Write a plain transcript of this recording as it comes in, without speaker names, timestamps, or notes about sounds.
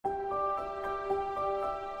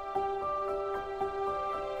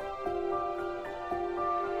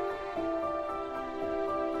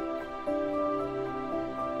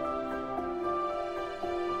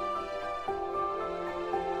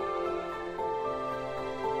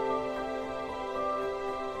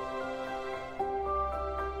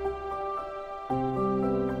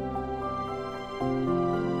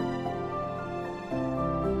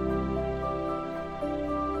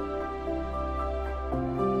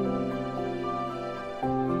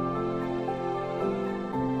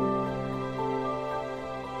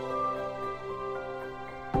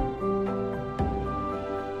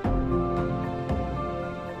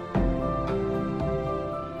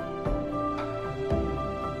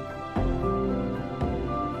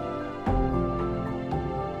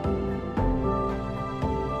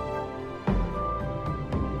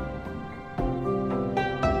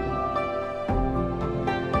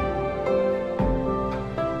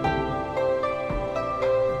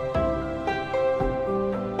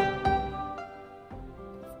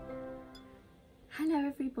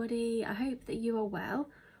I hope that you are well.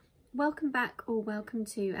 Welcome back or welcome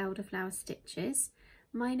to Elderflower Stitches.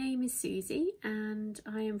 My name is Susie and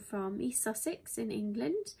I am from East Sussex in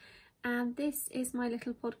England, and this is my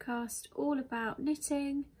little podcast all about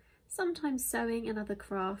knitting, sometimes sewing and other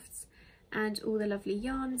crafts, and all the lovely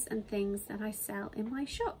yarns and things that I sell in my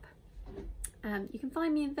shop. You can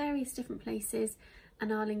find me in various different places,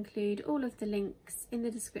 and I'll include all of the links in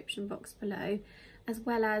the description box below, as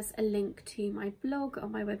well as a link to my blog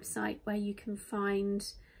on my website where you can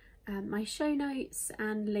find my show notes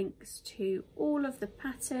and links to all of the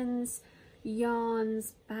patterns,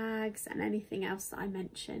 yarns, bags and anything else that I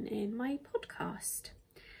mention in my podcast.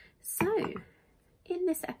 So in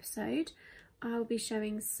this episode I'll be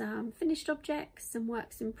showing some finished objects, some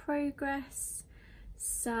works in progress,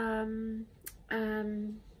 some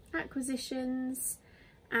acquisitions,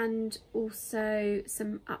 and also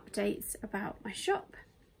some updates about my shop.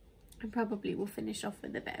 I probably will finish off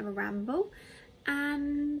with a bit of a ramble.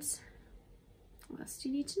 And what else do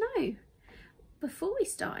you need to know? Before we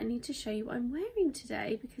start, I need to show you what I'm wearing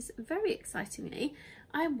today, because very excitingly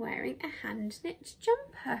I'm wearing a hand knit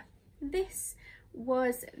jumper. This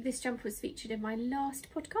jumper was featured in my last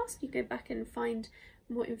podcast. You go back and find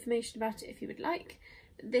more information about it if you would like.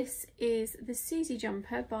 This is the Suzie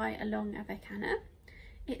jumper by Along Avecana.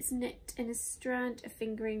 It's knit in a strand of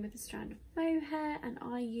fingering with a strand of mohair, and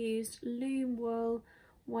I used loom wool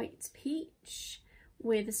white peach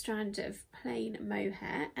with a strand of plain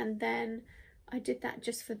mohair, and then I did that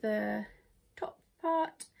just for the top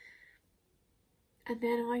part, and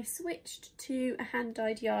then I switched to a hand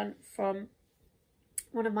dyed yarn from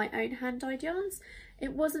one of my own hand dyed yarns.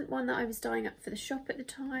 It wasn't one that I was dyeing up for the shop at the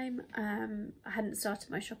time. I hadn't started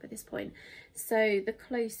my shop at this point, so the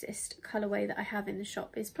closest colourway that I have in the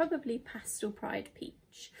shop is probably Pastel Pride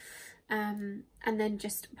Peach, and then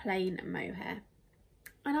just plain mohair.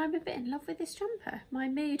 And I'm a bit in love with this jumper. My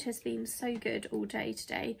mood has been so good all day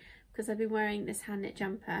today because I've been wearing this hand knit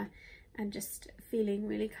jumper and just feeling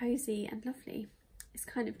really cosy and lovely. It's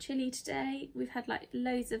kind of chilly today. We've had like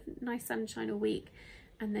loads of nice sunshine all week,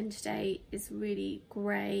 and then today is really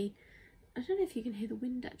grey. I don't know if you can hear the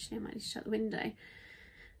wind actually. I might need to shut the window.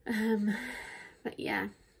 But yeah,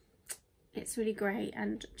 it's really grey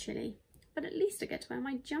and chilly, but at least I get to wear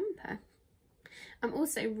my jumper. I'm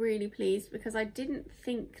also really pleased because I didn't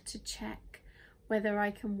think to check whether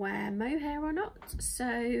I can wear mohair or not,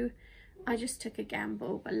 so I just took a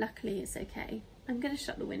gamble, but luckily it's okay. I'm going to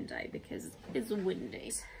shut the window because it's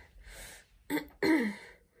windy.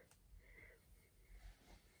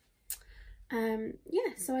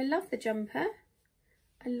 Yeah, so I love the jumper.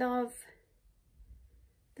 I love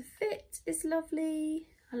the fit is lovely.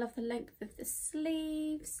 I love the length of the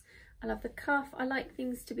sleeves. I love the cuff. I like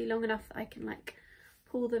things to be long enough that I can like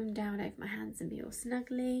pull them down over my hands and be all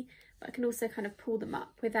snuggly, but I can also kind of pull them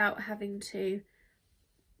up without having to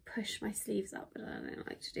push my sleeves up, but I don't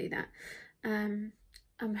like to do that.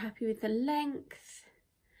 I'm happy with the length.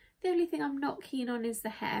 The only thing I'm not keen on is the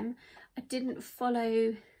hem. I didn't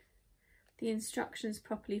follow the instructions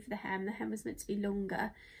properly for the hem. The hem was meant to be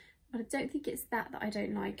longer, but I don't think it's that I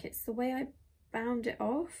don't like. It's the way I bound it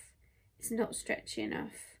off. It's not stretchy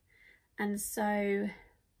enough, and so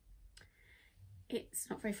it's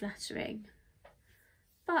not very flattering,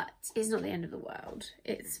 but it's not the end of the world.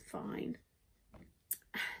 It's fine.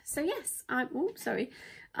 So yes,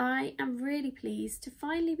 I am really pleased to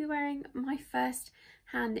finally be wearing my first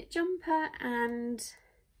hand knit jumper, and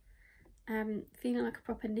feeling like a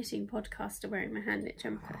proper knitting podcaster wearing my hand knit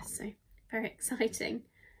jumper, so very exciting.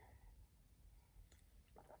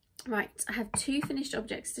 Right, I have 2 finished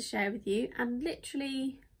objects to share with you and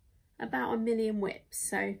literally about a million whips,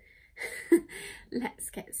 so let's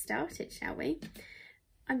get started, shall we?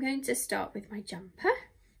 I'm going to start with my jumper,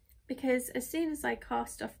 because as soon as I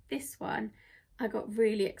cast off this one, I got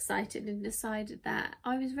really excited and decided that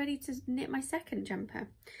I was ready to knit my second jumper.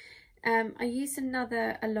 I used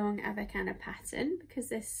another Along Avecana pattern because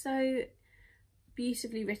they're so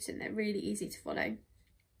beautifully written, they're really easy to follow.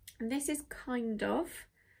 And this is kind of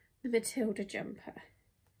the Matilda jumper.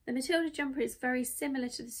 The Matilda jumper is very similar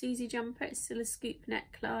to the Suzie jumper. It's still a scoop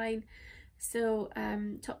neckline, still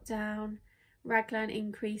top down, raglan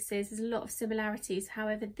increases. There's a lot of similarities.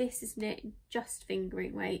 However, this is knit just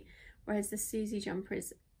fingering weight, whereas the Suzie jumper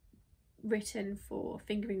is written for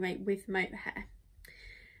fingering weight with mohair.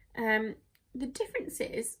 The difference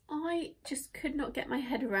is I just could not get my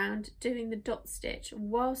head around doing the dot stitch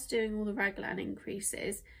whilst doing all the raglan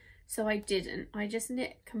increases, so I didn't. I just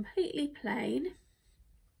knit completely plain.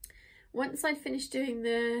 Once I'd finished doing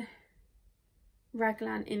the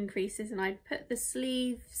raglan increases and I put the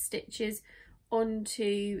sleeve stitches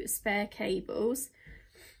onto spare cables,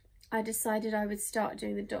 I decided I would start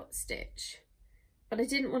doing the dot stitch, but I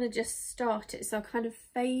didn't want to just start it, so I kind of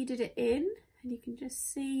faded it in, and you can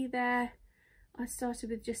just see there I started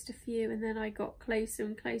with just a few and then I got closer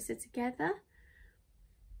and closer together,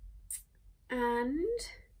 and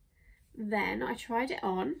then I tried it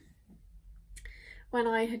on when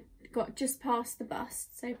I had got just past the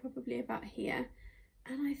bust, so probably about here,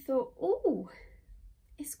 and I thought, oh,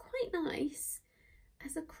 it's quite nice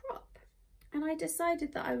as a crop, and I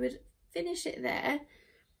decided that I would finish it there,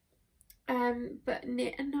 but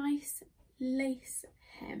knit a nice lace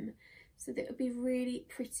hem so that it would be really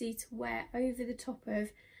pretty to wear over the top of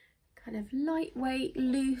kind of lightweight,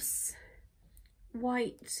 loose,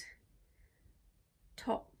 white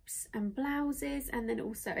tops and blouses, and then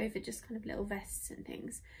also over just kind of little vests and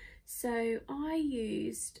things. So I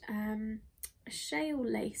used a shale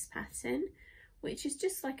lace pattern, which is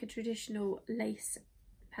just like a traditional lace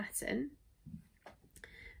pattern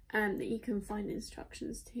that you can find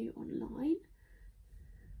instructions to online.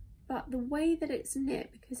 But the way that it's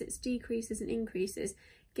knit, because it's decreases and increases,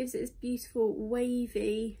 gives it this beautiful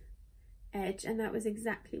wavy edge, and that was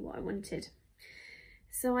exactly what I wanted.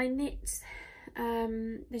 So I knit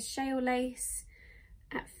the shale lace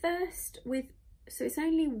at first with, so it's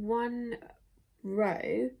only one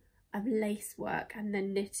row of lace work and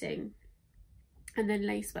then knitting, and then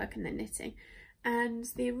lace work and then knitting. And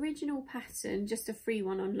the original pattern, just a free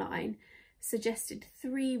one online, suggested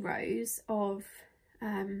 3 rows of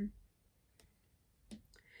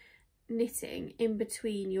knitting in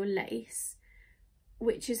between your lace,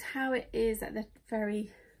 which is how it is at the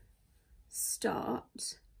very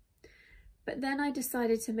start. But then I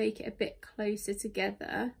decided to make it a bit closer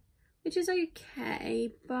together, which is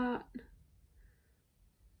okay, but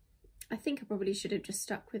I think I probably should have just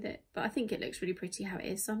stuck with it. But I think it looks really pretty how it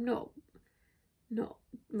is, so I'm not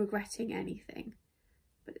regretting anything,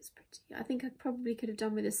 but it's pretty. I think I probably could have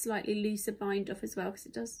done with a slightly looser bind off as well, because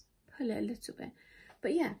it does pull it a little bit.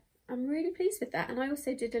 But yeah, I'm really pleased with that. And I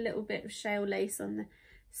also did a little bit of shale lace on the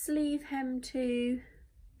sleeve hem too.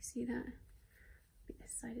 See that? I think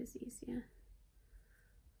this side is easier.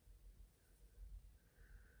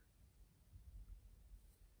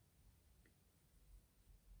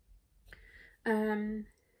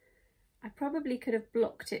 I probably could have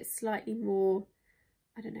blocked it slightly more,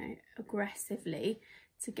 I don't know, aggressively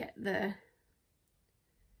to get the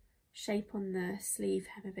shape on the sleeve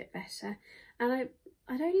hem a bit better. And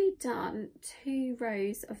I'd only done 2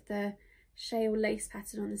 rows of the shale lace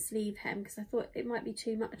pattern on the sleeve hem because I thought it might be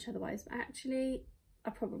too much otherwise, but actually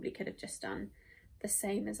I probably could have just done the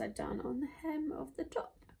same as I'd done on the hem of the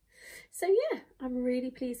top. So yeah, I'm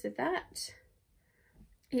really pleased with that.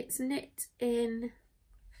 It's knit in,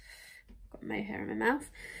 got mohair in my mouth.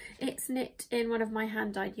 It's knit in one of my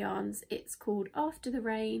hand-dyed yarns. It's called After the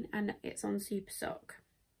Rain and it's on Super Sock.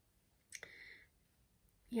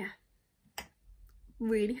 Yeah,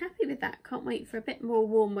 really happy with that. Can't wait for a bit more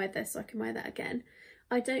warm weather so I can wear that again.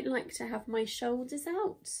 I don't like to have my shoulders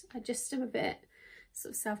out. I just am a bit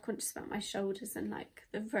sort of self-conscious about my shoulders and like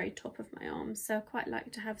the very top of my arms. So I quite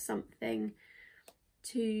like to have something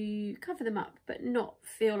to cover them up but not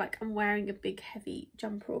feel like I'm wearing a big heavy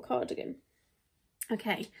jumper or cardigan.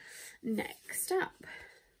 Okay, next up,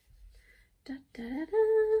 da, da, da,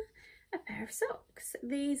 da, a pair of socks.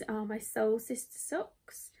 These are my Soul Sister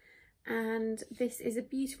socks, and this is a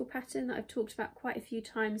beautiful pattern that I've talked about quite a few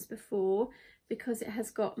times before because it has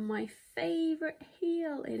got my favourite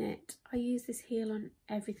heel in it. I use this heel on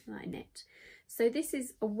everything that I knit. So this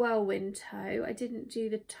is a whirlwind toe. I didn't do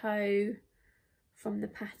the toe from the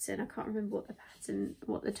pattern. I can't remember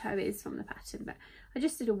what the toe is from the pattern, but I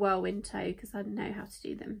just did a whirlwind toe because I know how to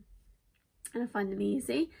do them and I find them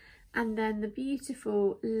easy. And then the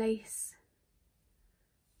beautiful lace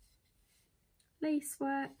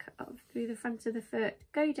work up through the front of the foot,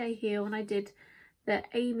 go day heel, and I did the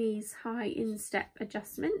Amy's high instep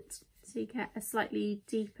adjustment, so you get a slightly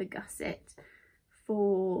deeper gusset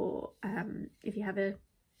for if you have a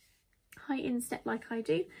high instep like I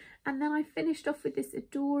do. And then I finished off with this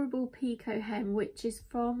adorable picot hem, which is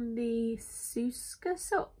from the Suzie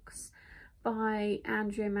socks by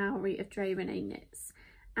Andrea Mowry of Dre Renee Knits,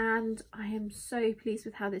 and I am so pleased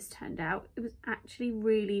with how this turned out. It was actually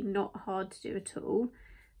really not hard to do at all,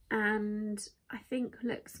 and I think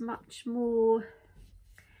looks much more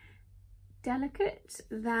delicate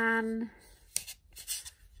than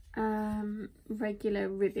regular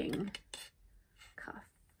ribbing cuff.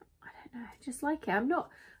 I don't know, I just like it. I'm not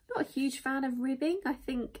a huge fan of ribbing. I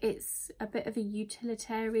think it's a bit of a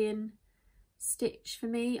utilitarian stitch for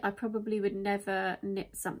me. I probably would never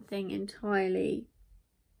knit something entirely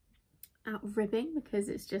out of ribbing because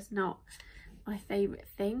it's just not my favourite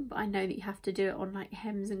thing, but I know that you have to do it on like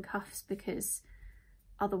hems and cuffs because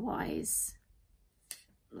otherwise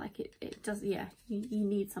like it does, yeah, you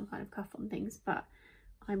need some kind of cuff on things. But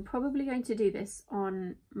I'm probably going to do this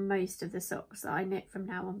on most of the socks that I knit from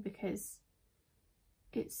now on because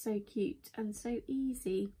it's so cute and so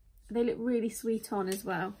easy. They look really sweet on as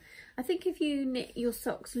well. I think if you knit your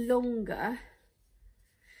socks longer,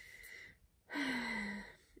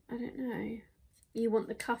 I don't know, you want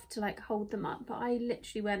the cuff to like hold them up, but I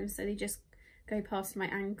literally wear them so they just go past my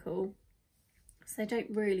ankle, so they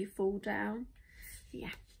don't really fall down.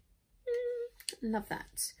 Yeah, love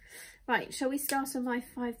that. Right, shall we start on my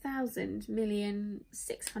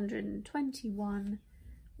 5,000,621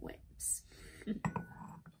 whips?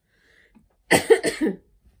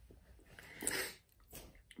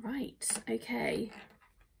 Right, okay.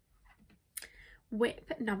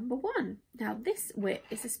 Whip number 1. Now this whip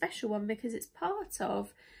is a special one because it's part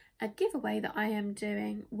of a giveaway that I am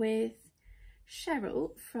doing with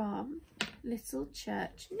Cheryl from Little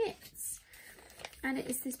Church Knits, and it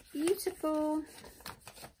is this beautiful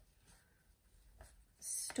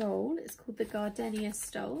stole. It's called the Gardenia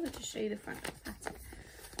stole. I'll just show you the front of the pattern.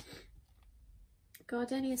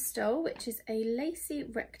 Gardenia stole, which is a lacy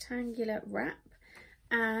rectangular wrap,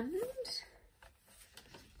 and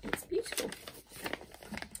it's beautiful.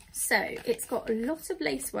 So it's got a lot of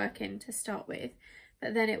lace work in to start with,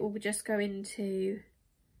 but then it will just go into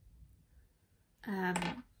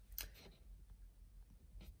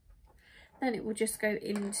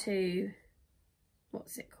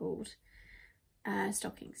what's it called,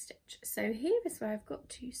 stocking stitch. So here is where I've got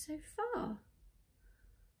to so far.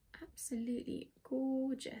 Absolutely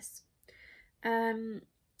gorgeous.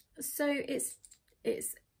 So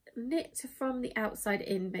it's knit from the outside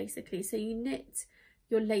in basically. So you knit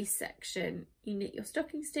your lace section, you knit your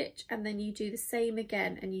stocking stitch, and then you do the same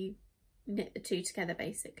again and you knit the two together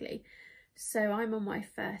basically. So I'm on my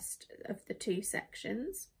first of the 2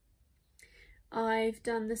 sections. I've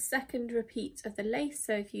done the second repeat of the lace,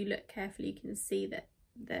 so if you look carefully you can see that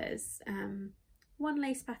there's one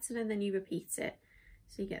lace pattern and then you repeat it,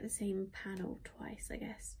 so you get the same panel twice, I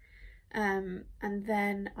guess. And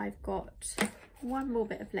then I've got one more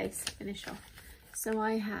bit of lace to finish off. So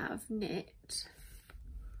I have knit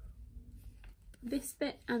this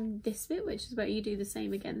bit and this bit, which is where you do the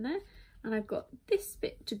same again there, and I've got this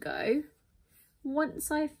bit to go. Once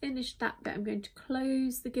I've finished that bit, I'm going to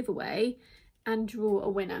close the giveaway and draw a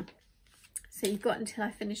winner. So you've got until I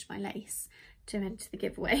finish my lace to enter the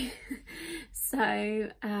giveaway. So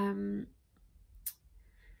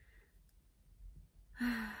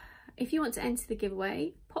if you want to enter the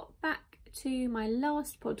giveaway, pop back to my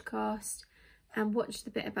last podcast and watch the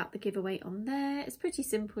bit about the giveaway on there. It's pretty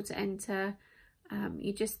simple to enter.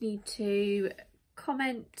 You just need to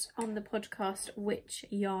comment on the podcast which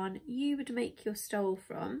yarn you would make your stole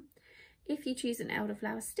from. If you choose an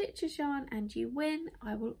Elderflower Stitches yarn and you win,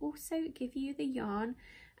 I will also give you the yarn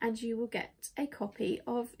and you will get a copy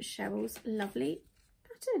of Cheryl's lovely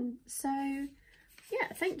pattern. So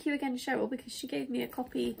yeah, thank you again Cheryl, because she gave me a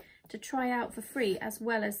copy to try out for free as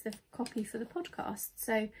well as the copy for the podcast.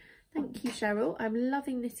 So thank you Cheryl, I'm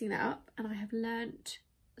loving knitting that up and I have learnt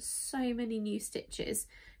so many new stitches.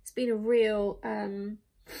 It's been a real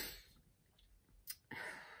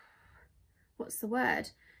what's the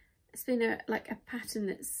word, it's been a pattern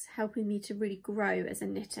that's helping me to really grow as a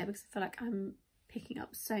knitter, because I feel like I'm picking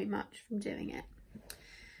up so much from doing it.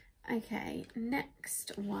 Okay,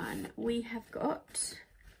 next one we have got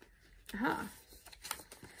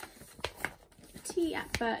Tea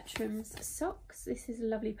at Bertram's socks. This is a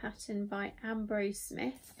lovely pattern by Ambrose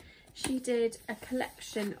Smith. She did a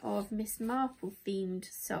collection of Miss Marple themed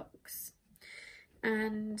socks,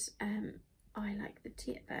 and I like the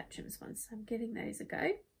Tea at Bertram's ones, so I'm giving those a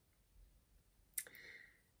go.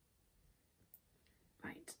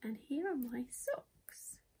 Right, and here are my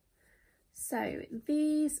socks. So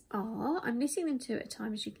these are, I'm knitting them 2 at a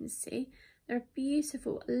time, as you can see. They're a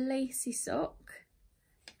beautiful lacy sock.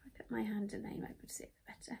 If I put my hand in there, you might be able to see it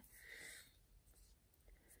better.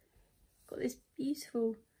 Got this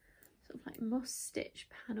beautiful sort of like moss stitch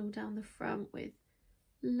panel down the front with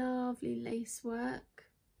lovely lace work.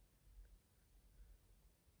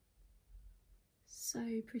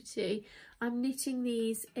 So pretty. I'm knitting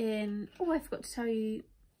these in, oh I forgot to tell you,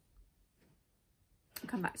 I'll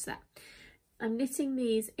come back to that. I'm knitting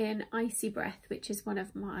these in Icy Breath, which is one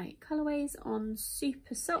of my colourways on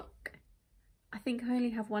Super Sock. I think I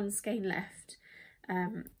only have one skein left,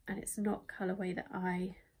 and it's not colourway that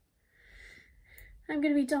I I'm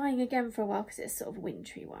going to be dyeing again for a while because it's sort of a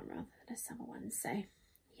wintry one rather than a summer one. So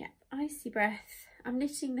yeah, Icy Breath. I'm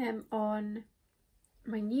knitting them on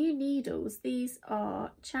my new needles. These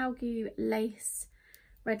are Chalgu lace,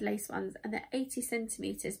 red lace ones, and they're 80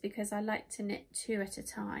 centimeters because I like to knit 2 at a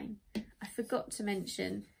time. I forgot to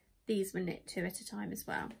mention these were knit 2 at a time as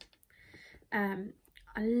well. I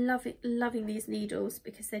love it, loving these needles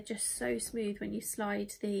because they're just so smooth when you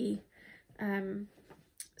slide the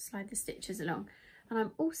stitches along. And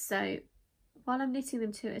I'm also, while I'm knitting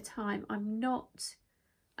them 2 at a time,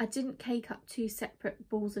 I didn't cake up 2 separate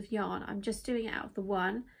balls of yarn. I'm just doing it out of the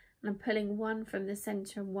one, and I'm pulling one from the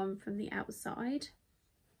centre and one from the outside,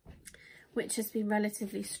 which has been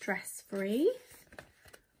relatively stress-free.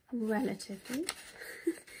 Relatively.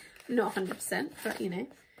 Not 100%, but you know,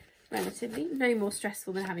 relatively. No more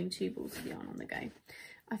stressful than having 2 balls of yarn on the go.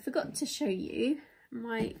 I forgot to show you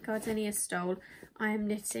my Gardenia stole. I am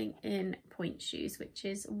knitting in point shoes, which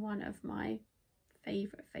is one of my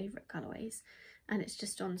favourite colourways, and it's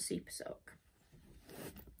just on Super Sock.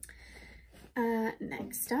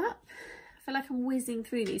 Next up, I feel like I'm whizzing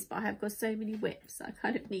through these, but I have got so many whips that I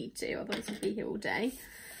kind of need to, otherwise I'll be here all day.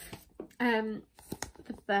 The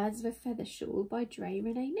Birds of a Feather Shawl by Dre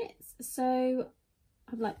Renee Knits. So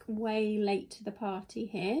I'm like way late to the party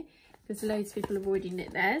here because loads of people have already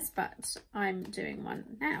knit theirs, but I'm doing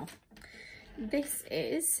one now. This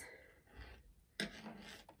is,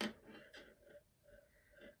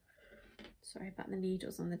 sorry about the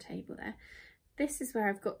needles on the table there. This is where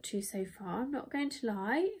I've got to so far. I'm not going to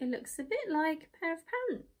lie, it looks a bit like a pair of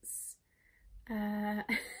pants.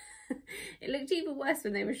 It looked even worse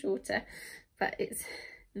when they were shorter, but it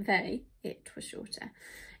was shorter.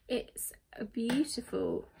 It's a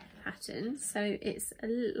beautiful pattern. So it's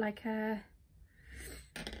like a,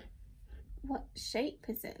 what shape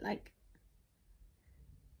is it?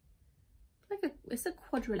 It's a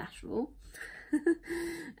quadrilateral.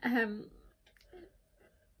 So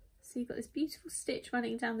you've got this beautiful stitch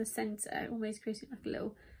running down the centre, almost creating like a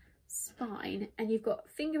little spine, and you've got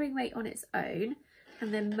fingering weight on its own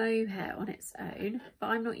and then mohair on its own, but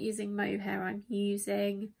I'm not using mohair, I'm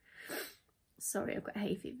using, sorry, I've got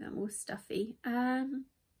hay fever, I'm all stuffy,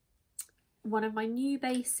 one of my new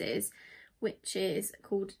bases, which is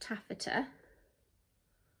called Taffeta.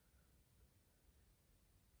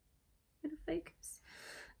 Gonna focus.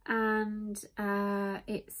 And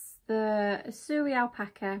it's the Suzie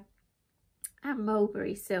alpaca and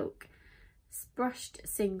mulberry silk brushed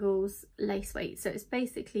singles lace weight. So it's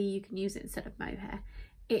basically, you can use it instead of mohair.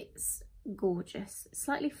 It's gorgeous,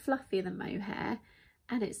 slightly fluffier than mohair,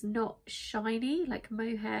 and it's not shiny. Like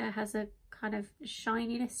mohair has a kind of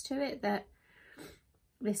shininess to it that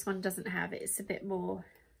this one doesn't have. It's a bit more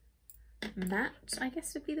matte, I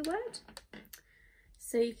guess would be the word.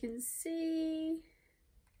 So you can see,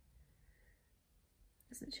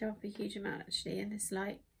 doesn't show up a huge amount actually in this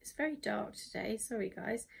light. It's very dark today, sorry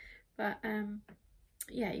guys, but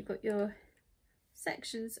yeah, you've got your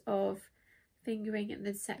sections of fingering and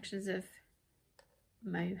then sections of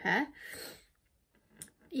mohair.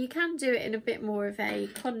 You can do it in a bit more of a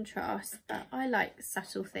contrast, but I like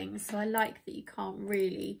subtle things, so I like that you can't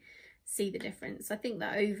really see the difference. I think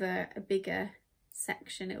that over a bigger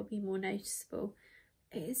section it'll be more noticeable.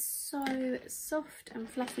 It is so soft and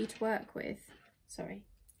fluffy to work with. Sorry,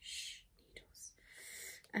 shh,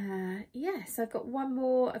 needles. Yeah, so I've got one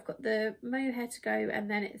more. I've got the mohair to go, and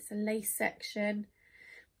then it's the lace section.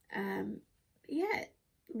 Yeah,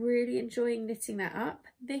 really enjoying knitting that up.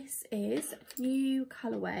 This is a new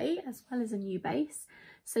colourway as well as a new base.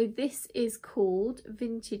 So this is called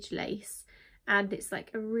Vintage Lace, and it's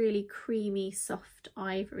like a really creamy, soft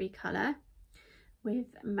ivory colour with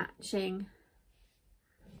matching,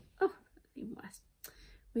 oh, even worse,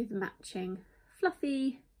 with matching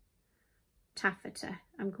fluffy taffeta.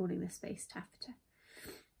 I'm calling this base taffeta,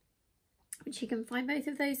 which you can find both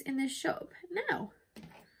of those in this shop. Now,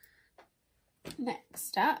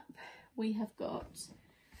 next up, we have got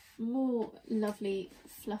more lovely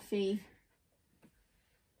fluffy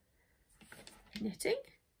knitting,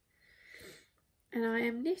 and I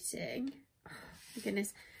am knitting, oh my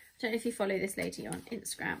goodness, I don't know if you follow this lady on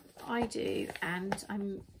Instagram. I do, and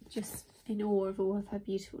I'm just in awe of all of her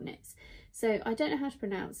beautiful knits. So I don't know how to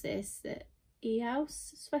pronounce this, the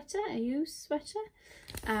Eos sweater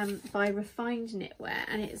by Refined Knitwear,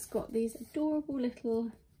 and it's got these adorable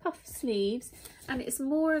little puff sleeves, and it's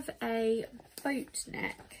more of a boat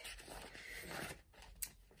neck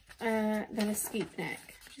than a scoop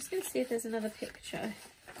neck. I'm just going to see if there's another picture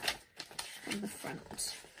on the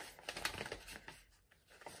front.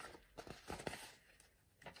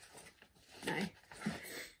 No.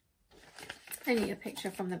 only a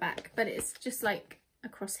picture from the back, but it's just like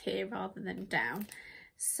across here rather than down.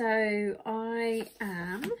 So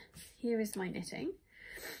here is my knitting.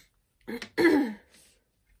 There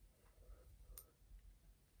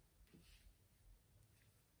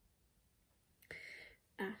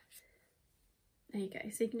you go.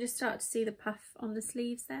 So you can just start to see the puff on the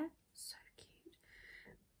sleeves there. So cute.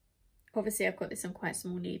 Obviously I've got this on quite a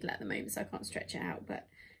small needle at the moment, so I can't stretch it out, but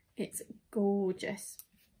it's gorgeous.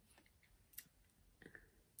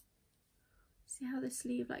 See how the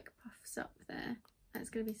sleeve like puffs up there? That's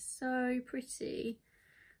going to be so pretty.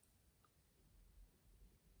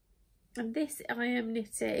 And this I am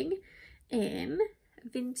knitting in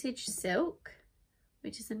Vintage Silk,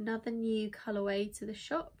 which is another new colourway to the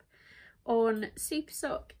shop, on Super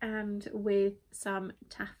Sock and with some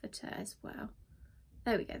taffeta as well.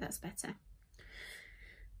 There we go, that's better.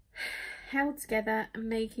 Held together and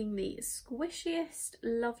making the squishiest,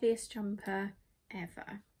 loveliest jumper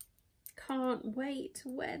ever. Can't wait to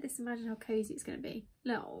wear this. Imagine how cozy it's going to be.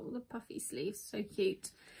 Look, oh, the puffy sleeves, so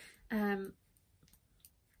cute. So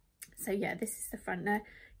yeah, this is the front. Now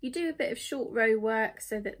you do a bit of short row work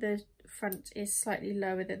so that the front is slightly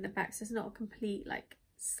lower than the back, so it's not a complete like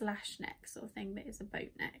slash neck sort of thing, but it's a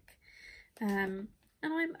boat neck. And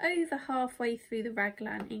I'm over halfway through the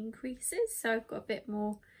raglan increases, so I've got a bit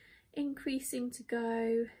more increasing to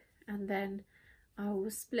go, and then I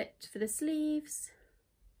will split for the sleeves.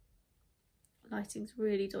 Lighting's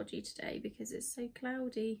really dodgy today because it's so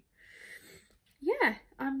cloudy. Yeah,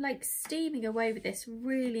 I'm like steaming away with this,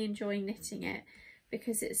 really enjoying knitting it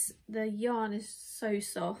because the yarn is so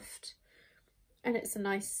soft and it's a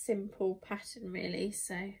nice simple pattern really,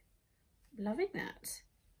 so loving that.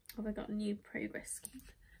 Have I got a new progress scheme?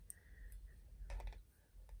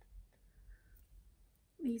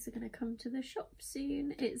 These are going to come to the shop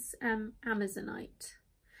soon. It's Amazonite,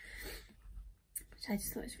 which I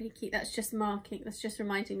just thought was really cute. That's just marking, that's just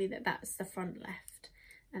reminding me that that's the front left,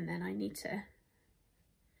 and then I need to,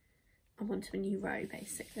 I'm onto a new row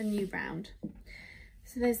basically, a new round.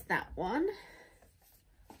 So there's that one.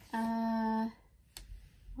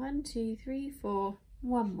 1, 2, 3, 4,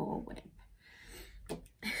 one more whip.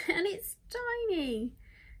 And it's tiny.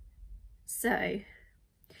 So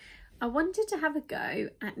I wanted to have a go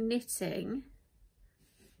at knitting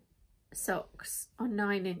socks on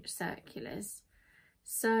 9-inch circulars.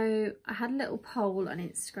 So I had a little poll on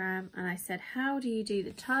Instagram and I said, how do you do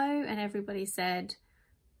the toe? And everybody said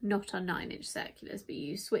not on 9-inch circulars, but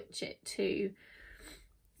you switch it to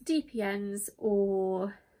DPNs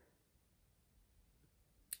or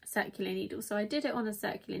circular needle. So I did it on a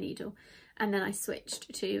circular needle and then I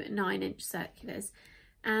switched to 9-inch circulars.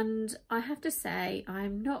 And I have to say,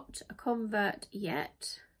 I'm not a convert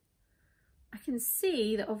yet. I can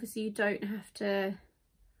see that obviously you don't have to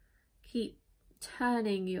keep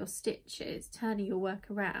turning your stitches, turning your work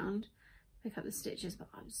around, pick up the stitches, but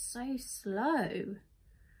I'm so slow.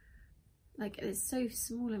 Like, it's so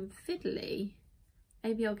small and fiddly.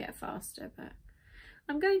 Maybe I'll get faster, but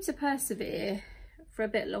I'm going to persevere for a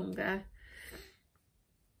bit longer.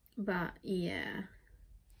 But yeah,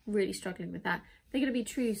 really struggling with that. They're going to be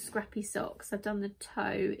true scrappy socks. I've done the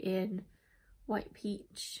toe in white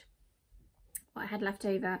peach, what I had left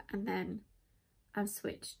over, and then I've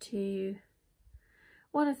switched to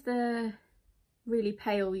one of the really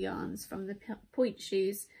pale yarns from the Point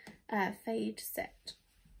Shoes Fade set.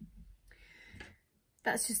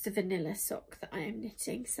 That's just a vanilla sock that I am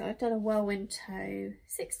knitting. So I've done a whirlwind toe,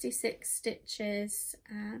 66 stitches,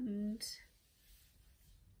 and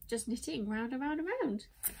just knitting round and round and round.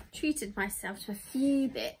 Treated myself to a few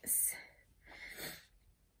bits.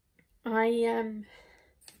 I didn't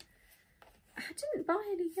buy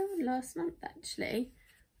any yarn last month actually.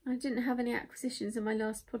 I didn't have any acquisitions in my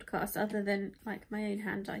last podcast other than like my own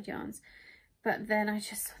hand-dyed yarns. But then I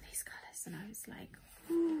just saw these colours and I was like,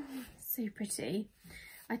 ooh, so pretty.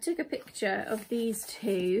 I took a picture of these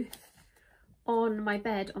two on my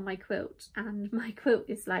bed on my quilt, and my quilt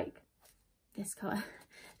is like this colour.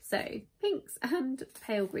 So pinks and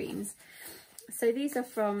pale greens. So these are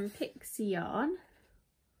from Pixie Yarn.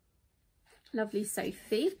 Lovely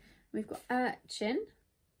Sophie. We've got Urchin,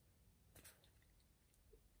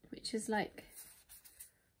 which is like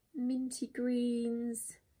minty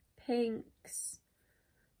greens, pinks.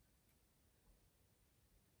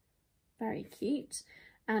 Very cute.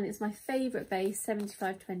 And it's my favourite base,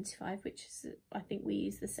 75-25, which is, I think we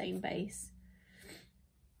use the same base.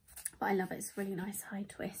 But I love it, it's a really nice high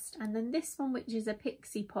twist. And then this one, which is a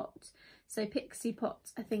Pixie Pot. So Pixie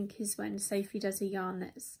Pot, I think, is when Sophie does a yarn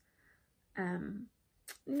that's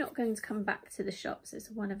not going to come back to the shop, so it's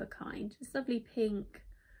one of a kind. It's lovely pink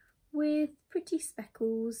with pretty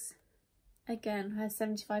speckles. Again, her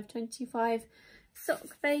 75-25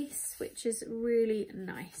 sock base, which is really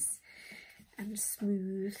nice and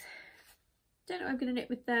smooth. Don't know what I'm going to knit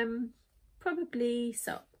with them. Probably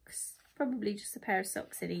socks. Probably just a pair of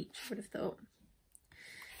socks in each, I would have thought.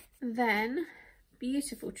 Then,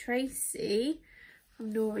 beautiful Tracy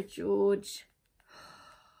from Nora George.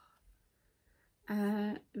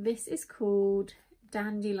 This is called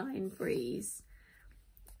Dandelion Breeze.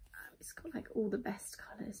 It's got like all the best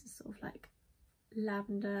colours. It's sort of like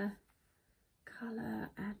lavender colour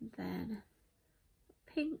and then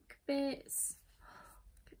pink bits.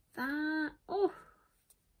 Look at that. Oh,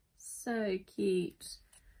 so cute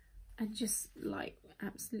and just like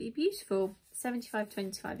absolutely beautiful.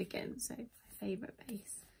 75-25 again, so my favourite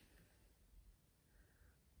base.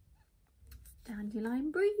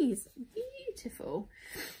 Dandelion Breeze, beautiful.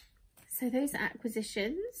 So those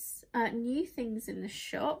acquisitions, new things in the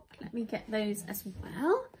shop. Let me get those as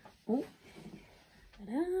well. Oh,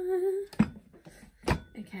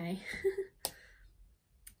 okay.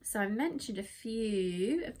 So I mentioned a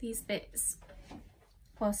few of these bits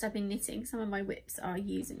whilst I've been knitting. Some of my whips are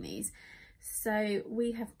using these. So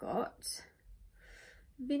we have got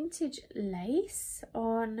vintage lace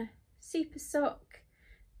on Super Sock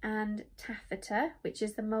and taffeta, which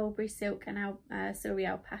is the mulberry silk and silvery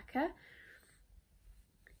alpaca.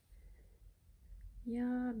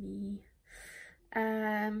 Yummy. What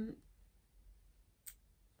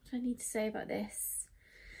do I need to say about this?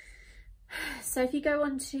 So if you go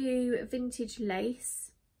on to vintage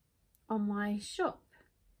lace on my shop,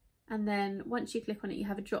 and then once you click on it, you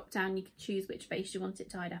have a drop down, you can choose which base you want it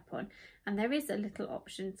tied up on, and there is a little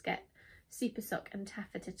option to get Super Sock and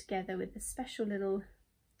taffeta together with a special little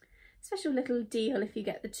deal if you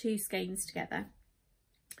get the two skeins together.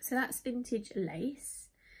 So that's vintage lace.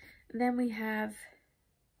 And then we have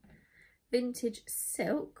vintage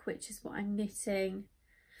silk, which is what I'm knitting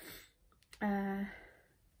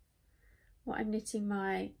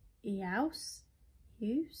my Eos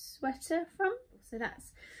sweater from. So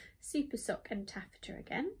that's Super Sock and taffeta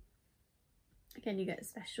again. Again, you get a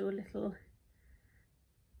special little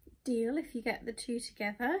deal if you get the two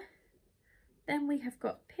together. Then we have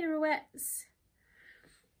got pirouettes.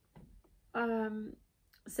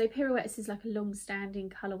 So pirouettes is like a long-standing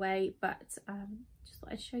colourway, but just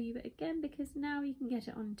thought I'd show you it again because now you can get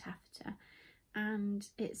it on taffeta, and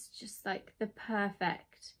it's just like the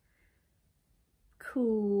perfect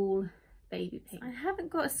cool baby pink. I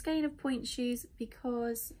haven't got a skein of point shoes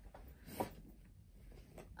because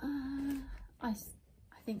I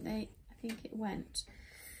think it went.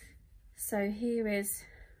 So here is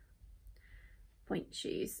point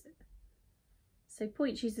shoes. So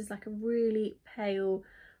point shoes is like a really pale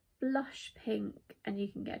blush pink, and you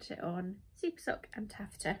can get it on Super Sock and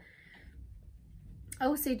taffeta. I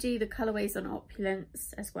also do the colourways on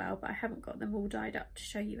Opulence as well, but I haven't got them all dyed up to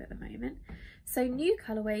show you at the moment. So new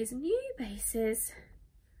colourways, new bases.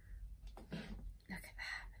 Look at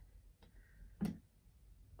that.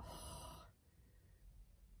 Oh.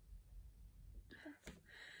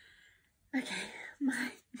 Okay,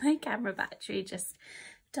 my camera battery just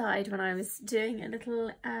died when I was doing a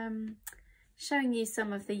little showing you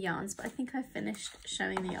some of the yarns, but I think I've finished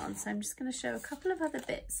showing the yarns, so I'm just going to show a couple of other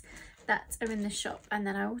bits that are in the shop, and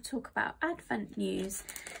then I will talk about Advent news.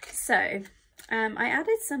 So I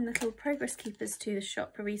added some little progress keepers to the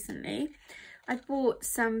shop recently. I bought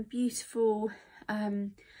some beautiful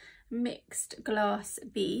mixed glass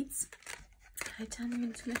beads. I turn them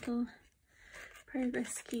into little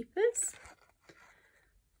progress keepers.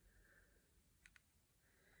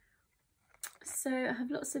 So I have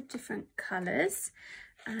lots of different colours.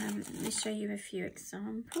 Let me show you a few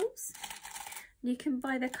examples. You can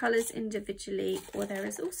buy the colours individually, or there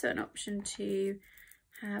is also an option to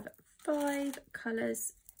have 5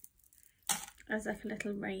 colours as like a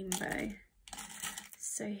little rainbow.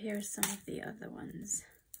 So here are some of the other ones.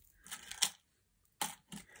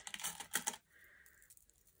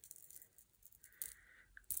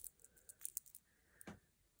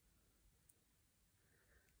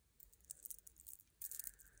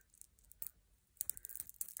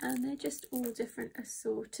 And they're just all different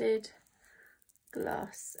assorted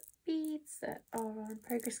glass beads that are on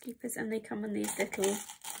progress keepers, and they come on these little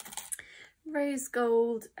rose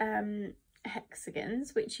gold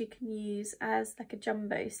hexagons, which you can use as like a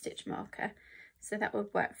jumbo stitch marker. So that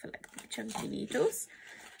would work for like big chunky needles.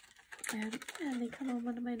 And they come on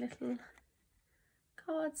one of my little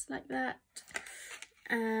cards like that.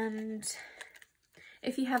 And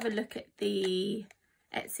if you have a look at the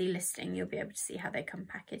Etsy listing, you'll be able to see how they come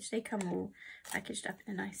packaged. They come all packaged up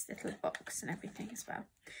in a nice little box and everything as well.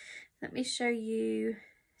 Let me show you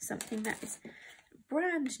something that is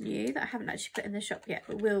brand new that I haven't actually put in the shop yet,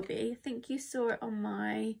 but will be. I think you saw it on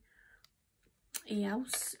my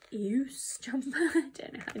use jumper. I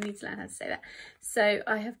don't know, I need to learn how to say that. So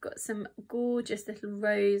I have got some gorgeous little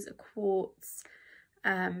rose quartz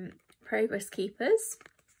progress keepers.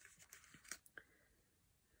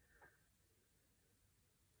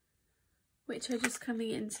 Which are just coming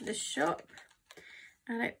into the shop.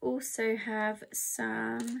 And I also have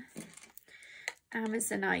some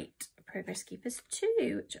Amazonite progress keepers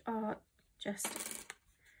too, which are just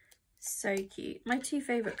so cute. My two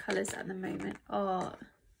favourite colours at the moment are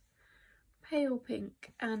pale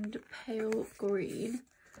pink and pale green.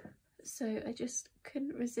 So I just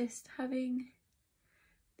couldn't resist having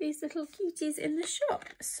these little cuties in the shop.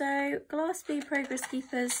 So glass bead progress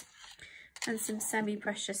keepers and some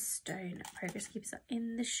semi-precious stone progress keepers are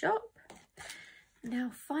in the shop. Now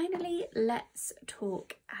finally, let's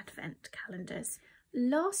talk advent calendars.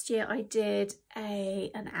 Last year I did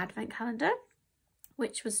an advent calendar,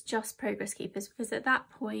 which was just progress keepers, because at that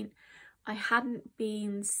point I hadn't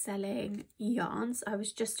been selling yarns. I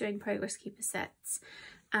was just doing progress keeper sets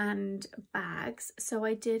and bags. So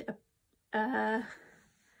I did a,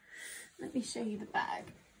 let me show you the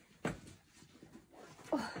bag.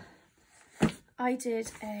 Oh. I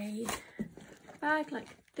did a bag like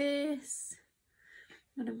this,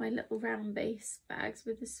 one of my little round base bags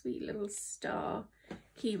with a sweet little star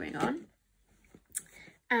keyring on,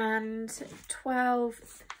 and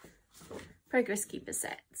 12 progress keeper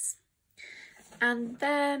sets. And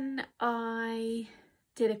then I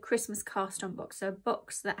did a Christmas cast on box, so a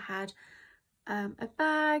box that had a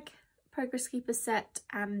bag, progress keeper set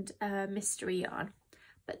and a mystery yarn.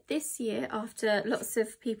 But this year, after lots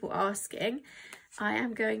of people asking, I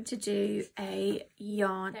am going to do a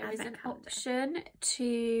yarn. There is an option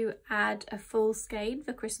to add a full skein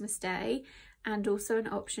for Christmas Day, and also an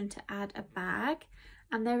option to add a bag.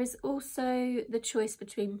 And there is also the choice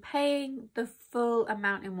between paying the full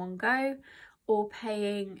amount in one go or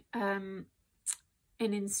paying in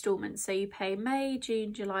instalments. So you pay May,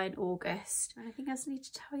 June, July and August. Anything else I need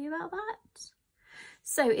to tell you about that?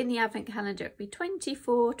 So in the advent calendar, it'll be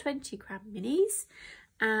 24 20-gram minis,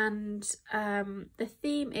 and the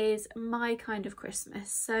theme is my kind of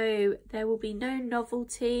Christmas. So there will be no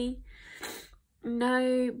novelty,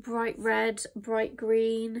 no bright red, bright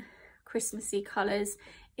green, Christmassy colours.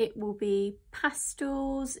 It will be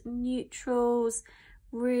pastels, neutrals,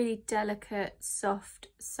 really delicate, soft,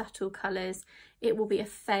 subtle colours. It will be a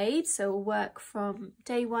fade, so it'll work from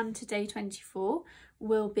day 1 to day 24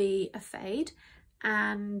 will be a fade.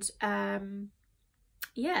 And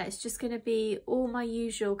yeah, it's just going to be all my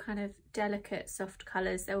usual kind of delicate soft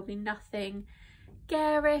colours. There will be nothing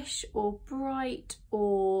garish or bright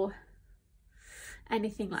or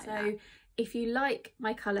anything like that. So if you like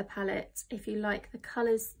my colour palette, if you like the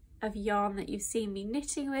colours of yarn that you've seen me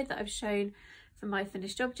knitting with, that I've shown for my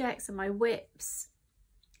finished objects and my whips,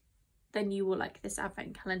 then you will like this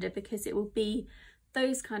advent calendar, because it will be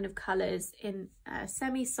those kind of colours in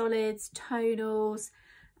semi-solids, tonals,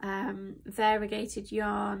 variegated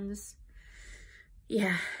yarns.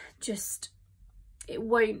 Yeah, just, it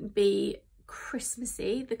won't be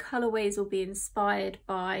Christmassy. The colourways will be inspired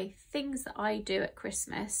by things that I do at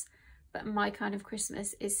Christmas, but my kind of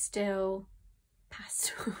Christmas is still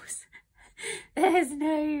pastels. There's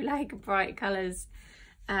no like bright colours.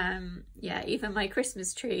 Yeah, even my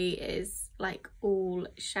Christmas tree is like all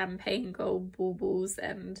champagne gold baubles,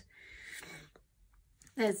 and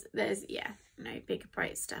there's yeah, no big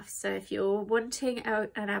bright stuff. So if you're wanting an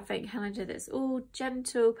advent calendar that's all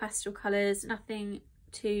gentle pastel colours, nothing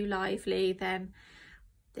too lively, then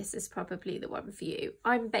this is probably the one for you.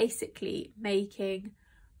 I'm basically making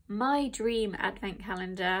my dream advent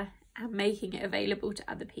calendar and making it available to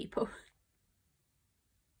other people.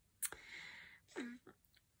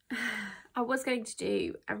 I was going to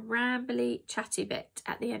do a rambly chatty bit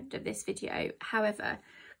at the end of this video. However,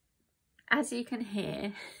 as you can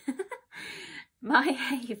hear, my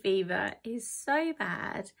hay fever is so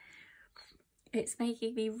bad. It's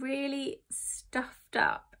making me really stuffed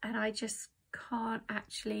up, and I just can't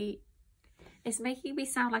actually, it's making me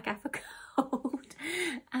sound like I have a cold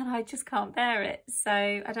and I just can't bear it. So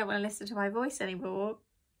I don't want to listen to my voice anymore.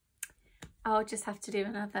 I'll just have to do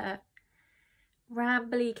another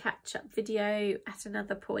rambly catch-up video at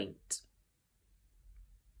another point,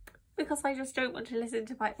 because I just don't want to listen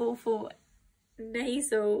to my awful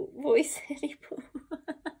nasal voice anymore.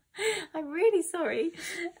 I'm really sorry.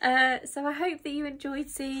 So I hope that you enjoyed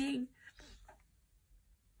seeing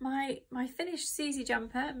my finished Suzie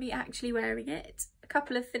jumper, me actually wearing it, a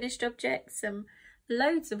couple of finished objects, some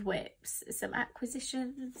loads of whips, some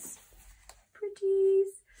acquisitions,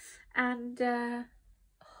 pretties, and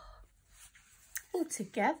all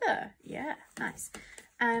together, yeah, nice.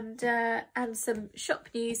 And some shop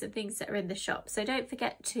news and things that are in the shop. So don't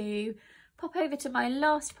forget to pop over to my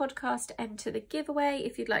last podcast to enter the giveaway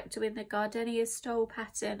if you'd like to win the Gardenia stole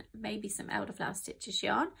pattern, maybe some elderflower stitches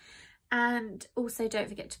yarn. And also don't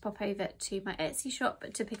forget to pop over to my Etsy shop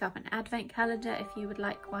to pick up an advent calendar if you would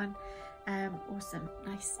like one, or some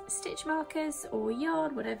nice stitch markers or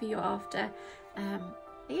yarn, whatever you're after.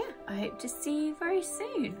 Yeah, I hope to see you very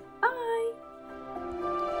soon. Bye!